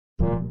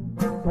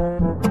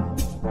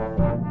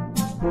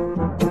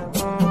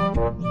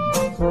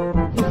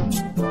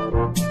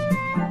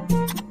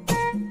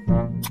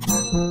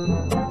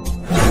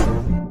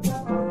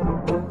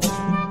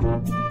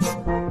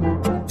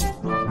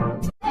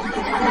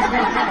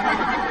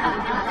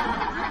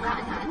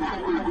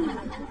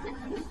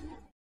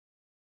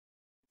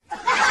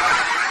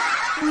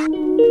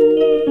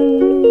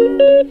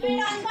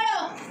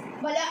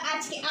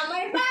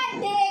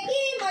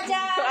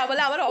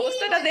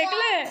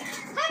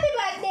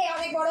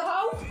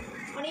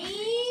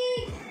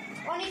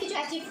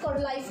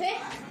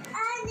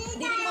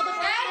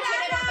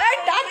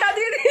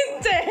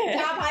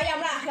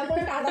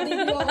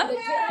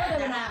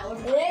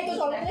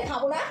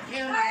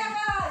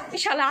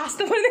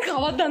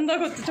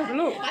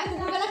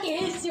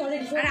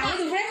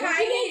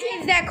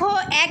দেখো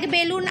এক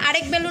বেলুন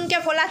আরেক বেলুনকে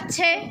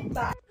ফোলাচ্ছে।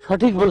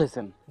 সঠিক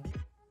বলেছেন।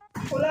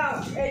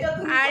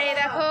 আর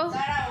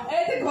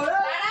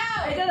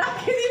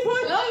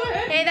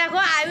এই দেখো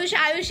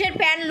আয়ুষের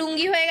প্যান্ট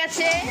লুঙ্গি হয়ে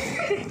গেছে।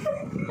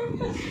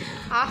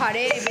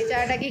 আহারে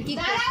বেচারাটাকে কি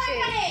করছে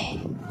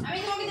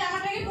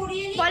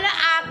বলো।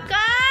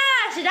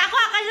 আকাশ ডাকো,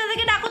 আকাশ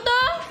দাদাকে ডাকো তো,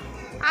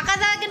 আকাশ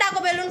দাদাকে ডাকো,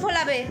 বেলুন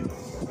ফোলাবে।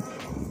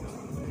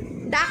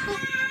 ডাকো,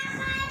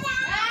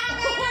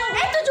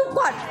 এই তো চুপ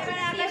কর।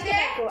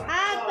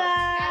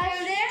 আকাশ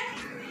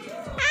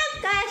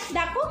আকাশ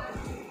ডাকো,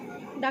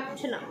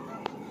 ডাকছে না।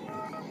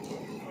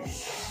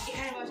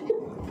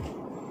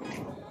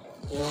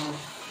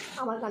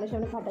 আমার কানের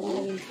সামনে ফাটা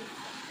গেলে কিন্তু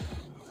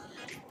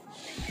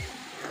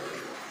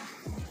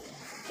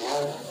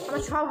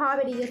আমার সব হাওয়া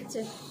বেরিয়ে যাচ্ছে।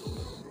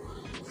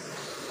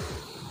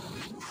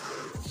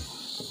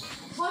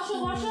 বসো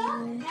বসো,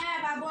 হ্যাঁ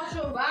বা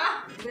বসো। বাহ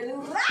বেলুন,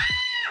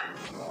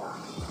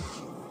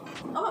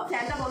 ও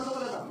ফ্যানটা বন্ধ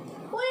করে দাও।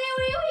 ওই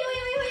ওই ওই ওই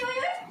ওই ওই ওই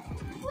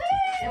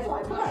এ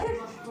ভয় ভয়।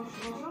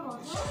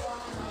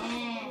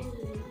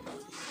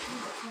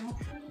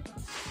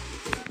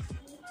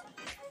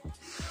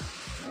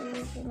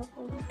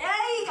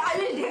 এই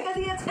কালি ঢেকে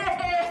দিয়েছে।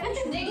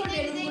 দেখো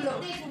বেলুনগুলো,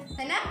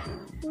 তাই না?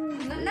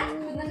 না না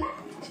না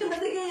শুনে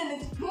দেখে জানি।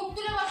 মুখ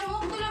তুলে বসো,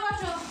 মুখ তুলে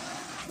বসো।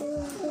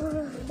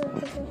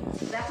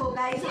 দেখো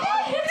গাইস,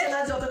 আমার হচ্ছে না,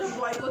 যতটা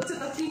ভয় করছে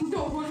না তিনটা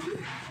বল।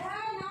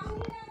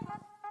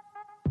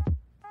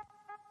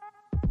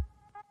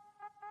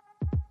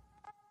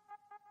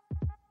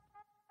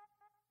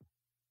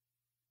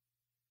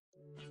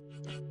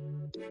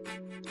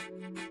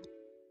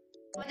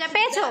 মজা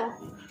পেয়েছো?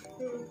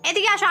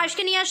 এদিকে আসো,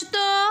 আজকে নিয়ে আসো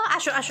তো,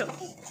 আসো আসো।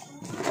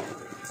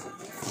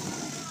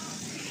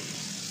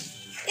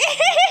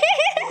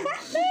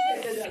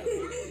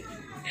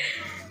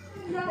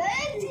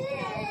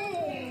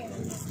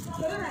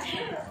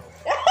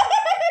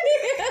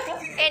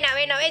 এই নাও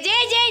এই নাও, এই যে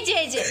যে যে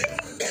যে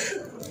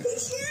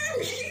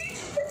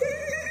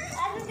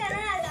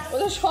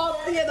সব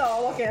দিয়ে দাও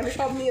আমাকে, আমি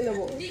সব নিয়ে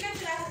নেবো।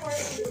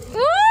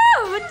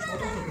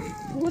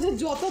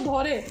 যত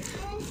ধরে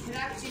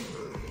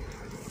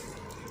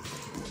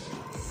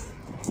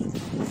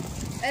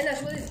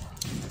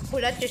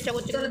খোলার চেষ্টা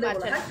করছি,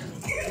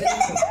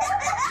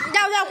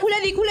 দাও দাও, খুলে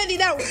দি খুলে দি,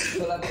 দাও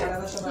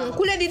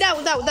খুলে দি, দাও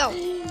দাও দাও।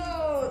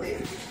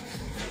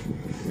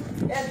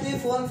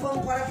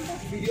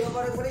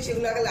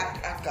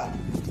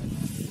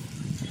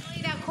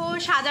 দেখো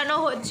সাজানো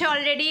হচ্ছে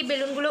অলরেডি,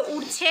 বেলুনগুলো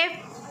উড়ছে।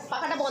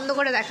 পাখাটা বন্ধ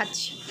করে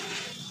দেখাচ্ছি।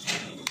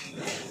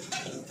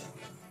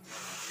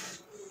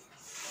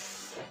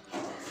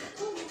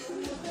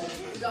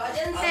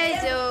 এই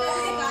যে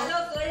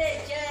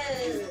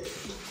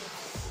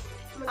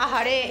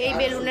আহারে, এই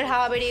বেলুনের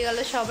হাওয়া বেরিয়ে গেল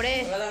সব রে।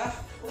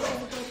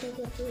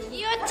 কি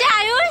হচ্ছে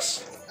আয়ুষ,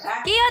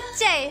 কি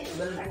হচ্ছে?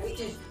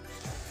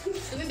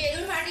 তুমি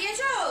বেলুন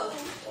ফাটিয়েছো?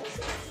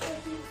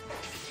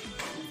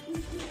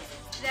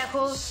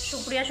 দেখো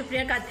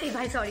সুপ্রিয়ার কাজ, এই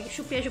ভাই সরি,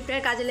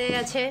 সুপ্রিয়ার কাজে লেগে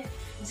গেছে।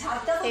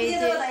 এই যে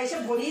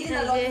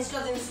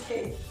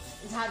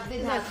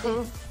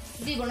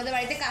বোনদের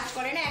বাড়িতে কাজ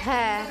করে না।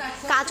 হ্যাঁ,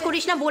 কাজ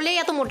করিস না বলেই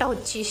এত মোটা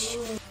হচ্ছিস।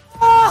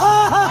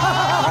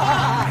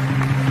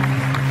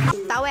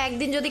 তাও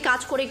একদিন যদি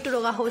কাজ করে একটু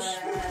রোগা হোস।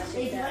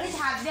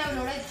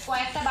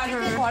 কয়েকটা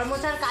বাড়িতে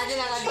কর্মচার কাজে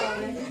লাগাতে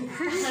হবে।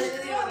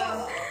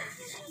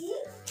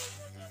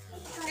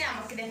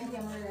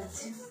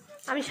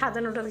 আমি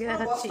সাজানোটা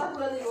দেখাচ্ছি,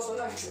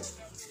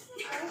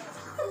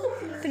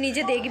 তুই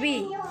নিজে দেখবি।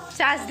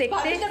 চাষ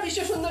দেখতে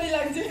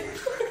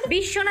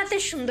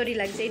বিশ্বনাথের সুন্দরী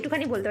লাগছে,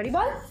 একটুখানি বলতে পারি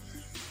বল?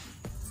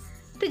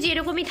 তুই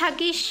যেরকমই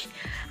থাকিস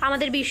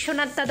আমাদের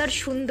বিশ্বনাথ দাদার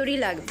সুন্দরী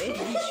লাগবে।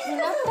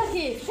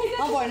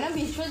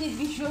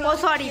 ও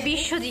সরি,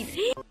 বিশ্বজিৎ।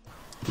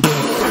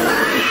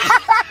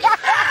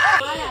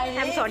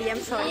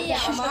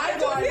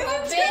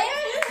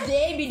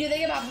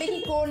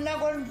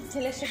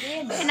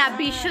 না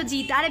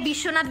বিশ্বজিৎ, আরে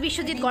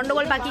বিশ্বজিৎ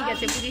গন্ডগোল পাকিয়ে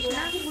গেছে, বুঝিস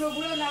না?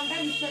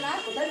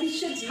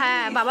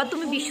 হ্যাঁ বাবা,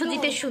 তুমি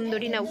বিশ্বজিতের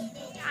সুন্দরী নাও।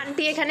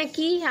 আন্টি এখানে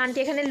কি? আন্টি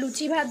এখানে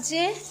লুচি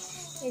ভাজছে।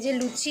 এই যে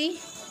লুচি,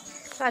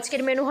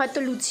 আজকের মেনু হয়তো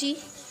লুচি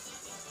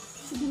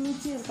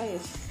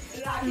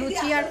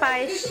আর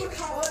পায়েস।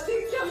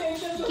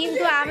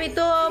 কিন্তু আমি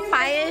তো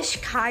পায়েস আয়ুষ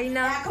খাই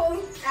না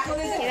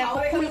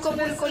ফুলকো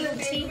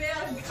লুচি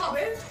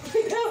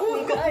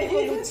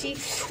লুচি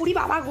ছুরি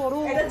বাবা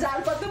গরম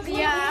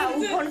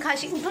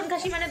উঠোন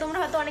খাসি মানে তোমরা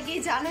হয়তো অনেকেই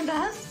জানে না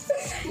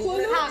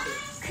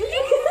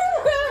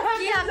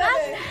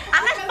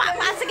আকাশ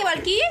পাঁচ থেকে বল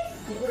কি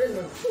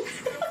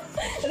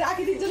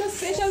রাখির জন্য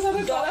স্পেশাল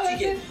ভাবে করা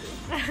হয়েছে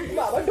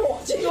বাবা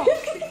ডকছে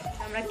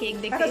আমরা কেক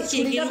দেখতেছি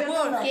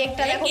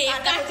কেকটা দেখো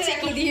কাটছে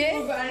কি দিয়ে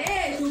আরে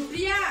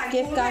সুপ্রিয়া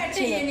কেক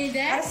কাটছে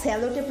আর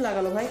স্যালো টেপ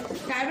লাগালো ভাই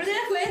তারপরে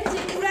হয়েছে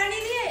পুরানি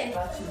দিয়ে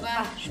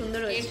বাহ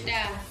সুন্দর হয়েছে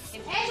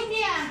কেকটা এই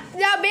সুপ্রিয়া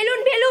যা বেলুন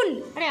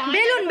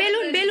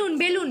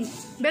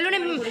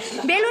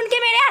বেলুনকে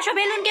মেরে আসো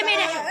বেলুনকে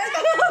মেরে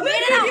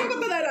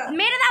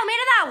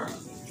দাও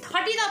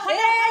ফাটি দাও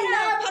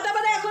না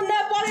ফাটাফাটা এখন না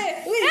পরে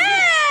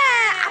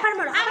আবার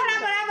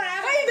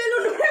এই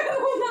বেলুন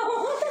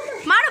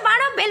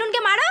মারো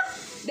বেলুনকে মারো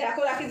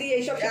দেখো রাখি দিয়ে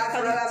এইসব শিক্ষা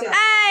দিচ্ছে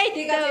এই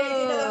ঠিক আছে এই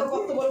যেটা দেখো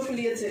কত বড়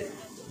ফুলিয়েছে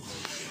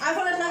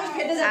এখন আর নাম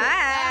ফেটে যাবে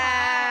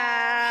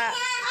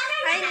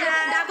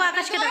দেখো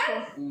আকাশকে দেখো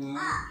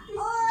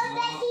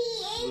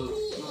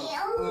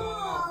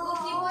ও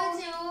কি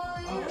বলছে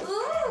ও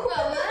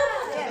বাবা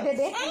রেখে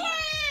দে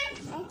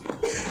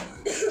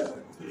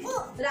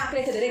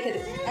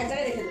এক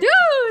জায়গায় রেখে দে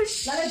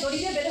নালে দড়ি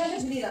দিয়ে বেঁধে বেঁধে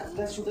ঝুলিয়ে রাখ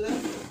সুতো দে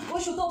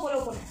ওই সুতো উপরে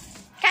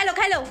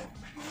খেলো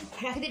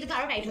রাখি দিতে তো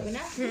আরো টাইট হবে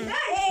না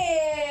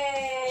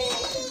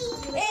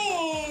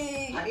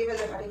ফাটিয়ে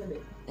ফেলে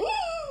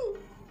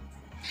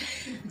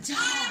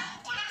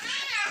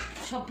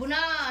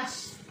সর্বনাশ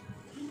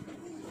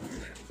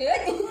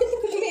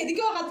তুমি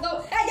এদিকেও হাত দাও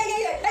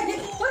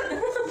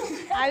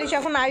আয়ুষ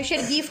এখন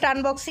আয়ুষের গিফট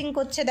আনবক্সিং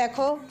করছে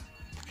দেখো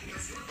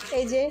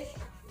এই যে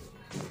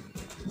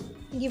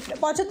গিফট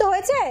পছন্দ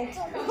হয়েছে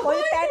ওই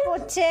প্যাক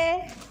করছে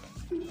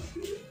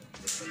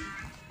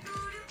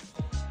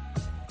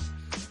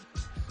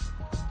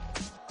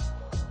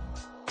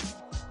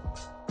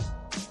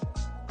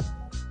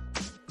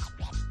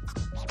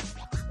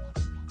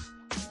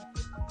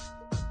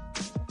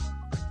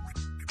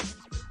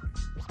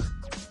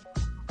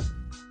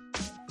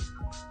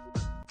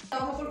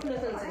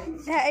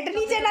হ্যাঁ এটা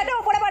নিচে না এটা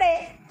উপরে পড়ে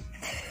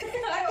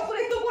ওপরে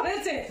তো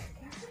পড়েছে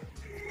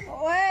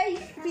ওই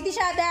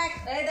বিদিশা দেখ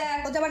এই দেখ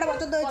ও জামাটা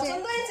পছন্দ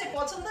হয়েছে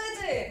পছন্দ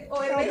হয়েছে ও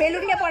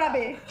বেলুনকে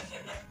পড়াবে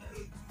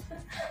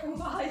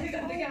ভাই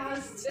এখান থেকে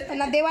আসছে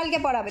না দেওয়ালকে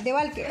পড়াবে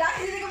দেওয়ালকে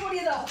রাখি দিকে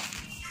পড়িয়ে দাও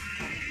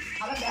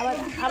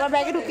আবার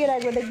ব্যাগে ঢুকিয়ে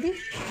রাখবো দেখবি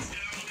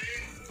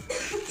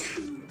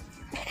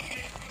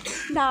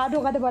না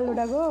ঢোকাতে পারলো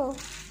না গো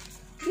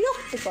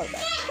বিরক্ত করবে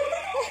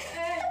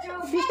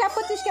ডিস্টার্ব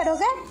করছিস কেন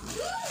ওকে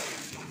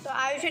তো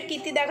আয়ুষের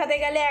কীর্তি দেখাতে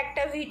গেলে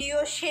একটা ভিডিও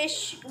শেষ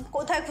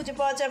কোথায় খুঁজে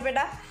পাওয়া যাবে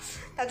না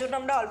তার জন্য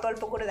আমরা অল্প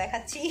অল্প করে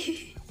দেখাচ্ছি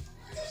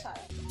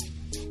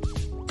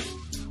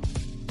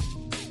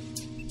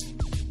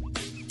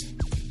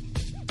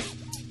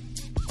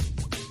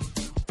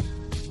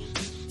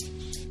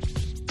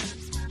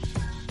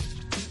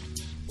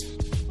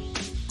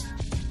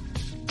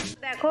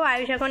দেখো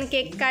আয়ুষ এখন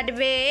কেক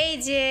কাটবে এই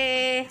যে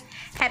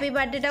হ্যাপি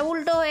বার্থডেটা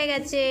উল্টো হয়ে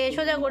গেছে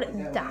সোজা করে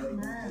যা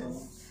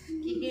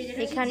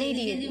এখানেই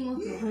দিয়ে দিই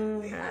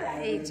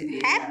এই যে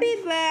হ্যাপি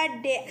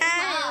বার্থডে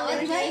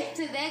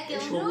দেখতে দেখ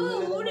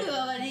ওরে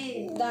বাবা রে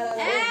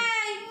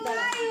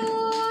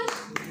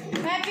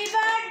হ্যাপি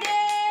বার্থডে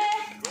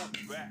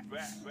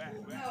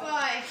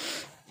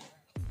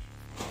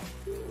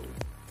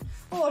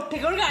ওর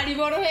থেকে ওর গাড়ি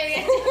বড় হয়ে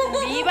গেছে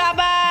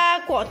বাবা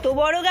কত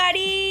বড়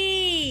গাড়ি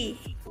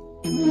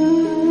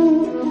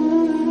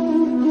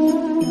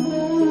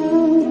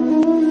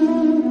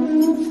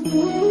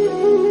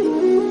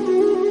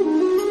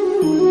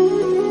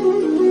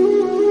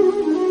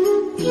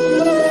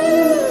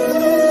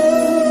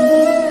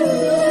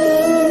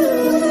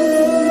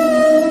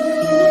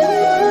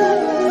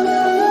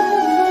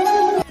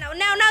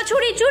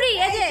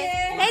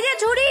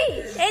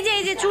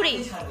ছুরি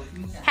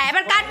হ্যাঁ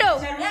এবার কাটো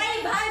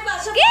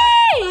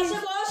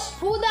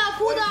ফুদা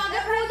আগে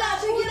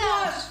ফুদা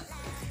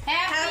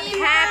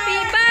happy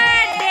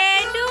birthday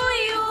to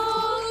you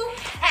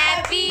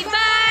happy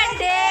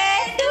birthday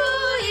to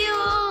you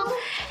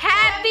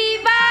happy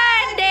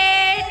birthday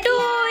to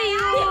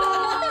you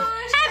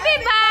happy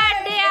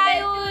birthday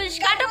Ayush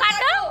কাটো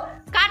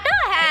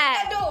হ্যাঁ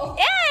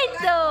এই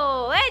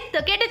তো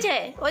কেটেছে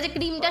ও যে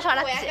ক্রিমটা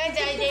সরাচ্ছে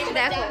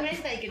দেখো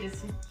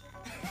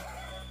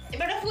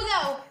এবার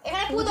ফুদাও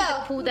এখানে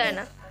ফু দেয়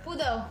না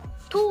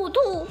থু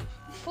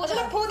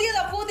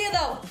ফু দিয়ে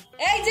দাও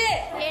এই যে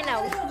এই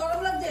নাও গরম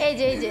লাগছে এই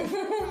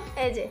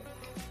যে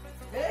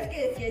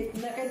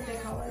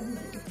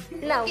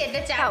নাও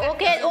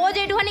ওকে ও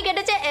যেটুখানি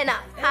কেটেছে এ না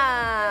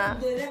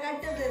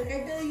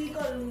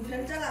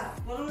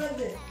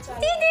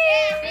দিদি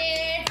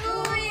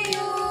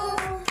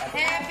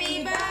happy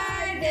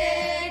birthday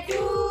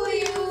to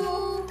you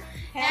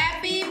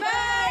happy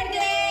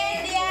birthday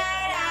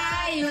dear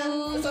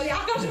Ayush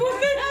আকাশ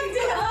বলতে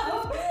লাগছে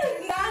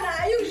না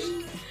আয়ুষ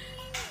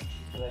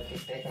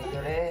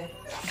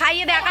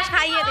খাইয়ে দে আকাশ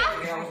খাইয়ে দে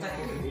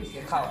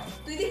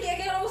তুই দি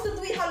কেকের অবস্থা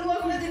তুই হালুয়া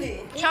করে দিলি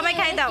সবাই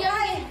খাই দাও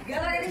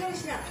গালাগালি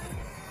করিস না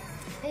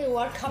ও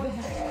আর খাবে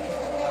না।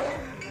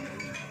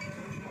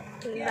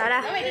 দাঁড়া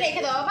এটা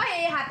রেখে দাও বাবা,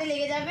 এই হাতে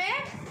লেগে যাবে।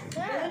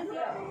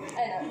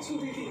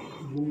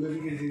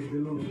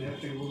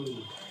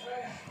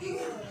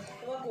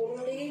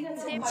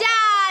 যা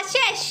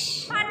শেষ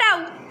ফাটাও।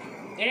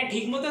 এটা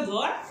ঠিক মতো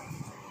ধর।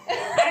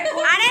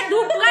 আরে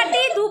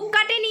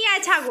ধূপকাঠি নিয়ে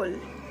আয় ছাগল।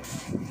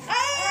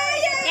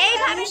 এই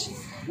ভাবিস,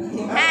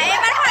 হ্যাঁ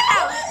এবার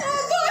ফাটাও।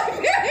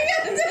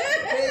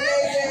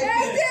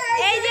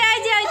 এই যে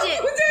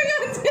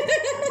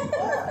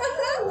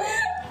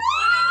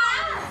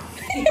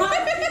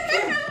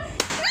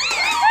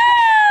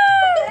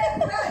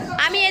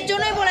আমি এর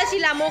জন্যই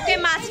বলেছিলাম ওকে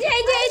মাছ।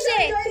 এই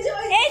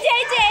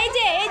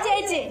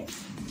যে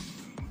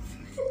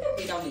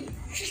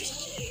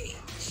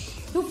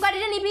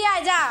ধূপকাঠিটা নিবি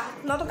আয় যা,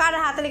 নত কার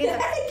হাতে লেগে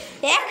যাবে।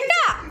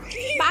 একটা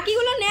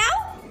বাকিগুলো নেও।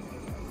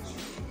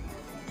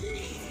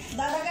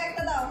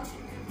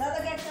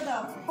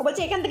 ও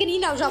বলছে এখান থেকে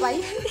নিয়ে নাও সবাই।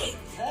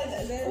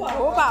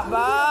 ও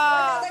বাবা,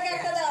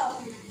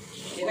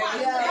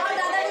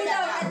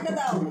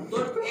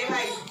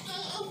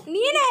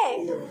 নিয়ে নে,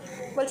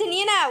 বলছে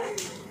নিয়ে নাও।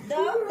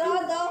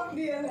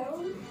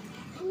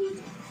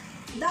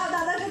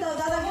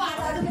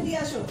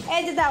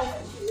 এই যে দাও,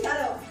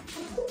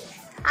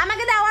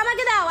 আমাকে দাও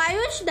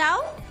আয়ুষ, দাও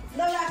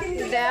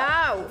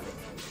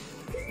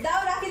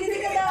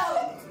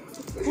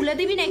খুলে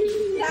দিবি নাকি?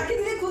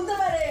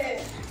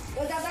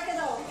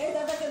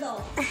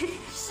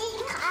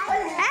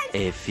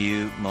 A few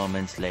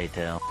moments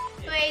later.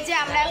 তো এই যে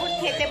আমরা এখন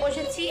খেতে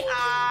বসেছি,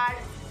 আর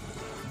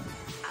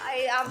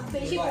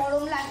বেশি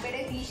গরম লাগবে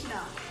রে, দিস না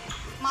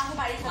মাকে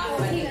বাড়ি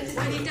ঠিক আছে।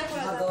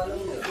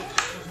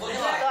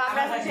 তো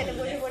আমরা এখন খেতে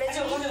বসে পড়েছি,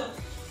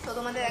 তো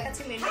তোমাদের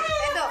দেখাচ্ছি মেনু।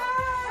 এই তো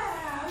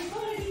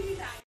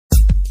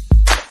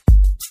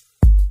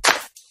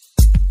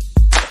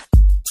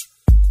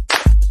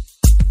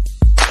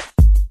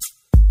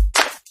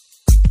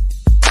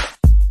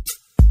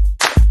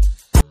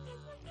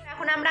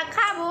এখন আমরা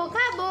খাবো।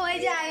 এই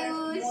যে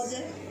আয়ুষ।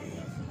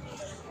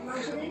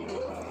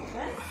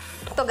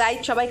 তো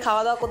গাইড সবাই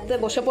খাওয়া দাওয়া করতে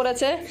বসে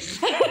পড়েছে।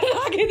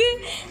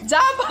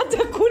 যা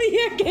বাচ্চা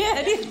ঘুরিয়ে খেয়ে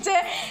দিচ্ছে,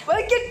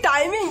 ওই কি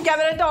টাইমিং,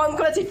 ক্যামেরাটা অন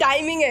করেছি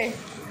টাইমিংয়ে।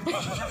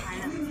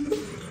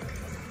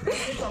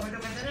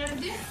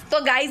 তো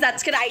গাইজ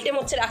আজকের আইটেম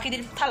হচ্ছে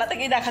রাখিদির থালা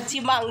থেকেই দেখাচ্ছি,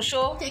 মাংস,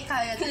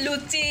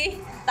 লুচি,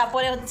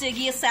 তারপরে হচ্ছে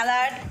গিয়ে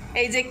স্যালাড,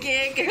 এই যে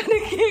কেক, এখানে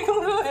কেক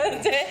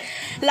হয়েছে,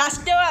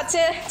 লাস্টেও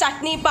আছে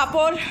চাটনি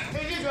পাঁপড়,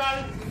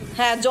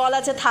 হ্যাঁ জল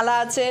আছে, থালা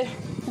আছে,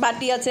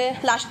 বাটি আছে,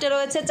 লাস্টে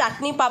রয়েছে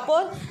চাটনি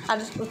পাঁপড় আর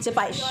হচ্ছে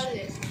পায়েস।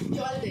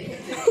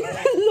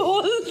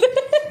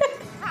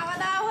 খাওয়া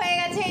দাওয়া হয়ে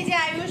গেছে, এই যে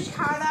আয়ুষ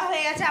খাওয়া দাওয়া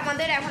হয়ে গেছে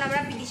আমাদের। এখন আমরা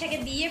পিতিশাকে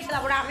দিয়ে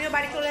তারপরে আমিও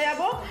বাড়ি চলে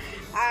যাব,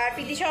 আর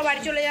পিতিশাও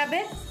বাড়ি চলে যাবে।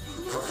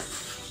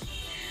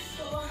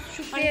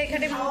 শুকিয়ে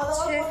এখানে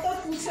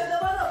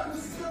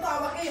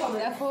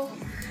দেখো।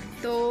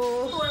 তো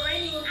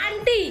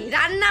আন্টি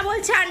রান্না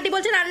বলছে,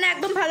 রান্না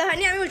একদম ভালো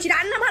হয়নি। আমি বলছি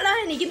রান্না ভালো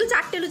হয়নি, কিন্তু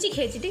 4টে লুচি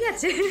খেয়েছি, ঠিক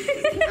আছে।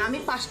 আমি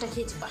 5টা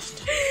খেয়েছি,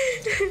 5টা।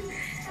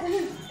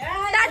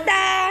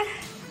 Tata,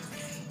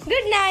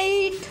 good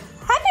night,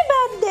 happy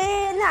birthday.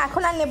 না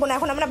এখন আর নেবো না,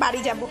 এখন আমরা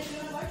বাড়ি যাব।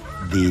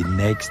 The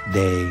next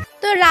day.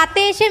 তো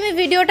রাতে এসে আমি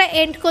ভিডিওটা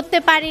এন্ড করতে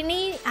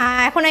পারিনি,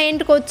 এখন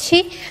এন্ড করছি।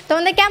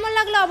 তোমাদের কেমন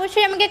লাগলো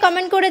অবশ্যই আমাকে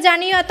কমেন্ট করে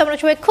জানিও, আর তোমরা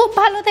সবাই খুব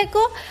ভালো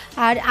থেকো।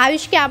 আর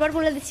আয়ুষকে আবার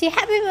বলে দিচ্ছি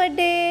হ্যাপি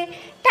বার্থডে।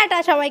 টাটা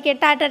সবাইকে,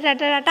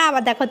 টাটা।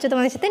 আবার দেখা হচ্ছে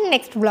তোমাদের সাথে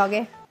নেক্সট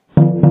ব্লগে।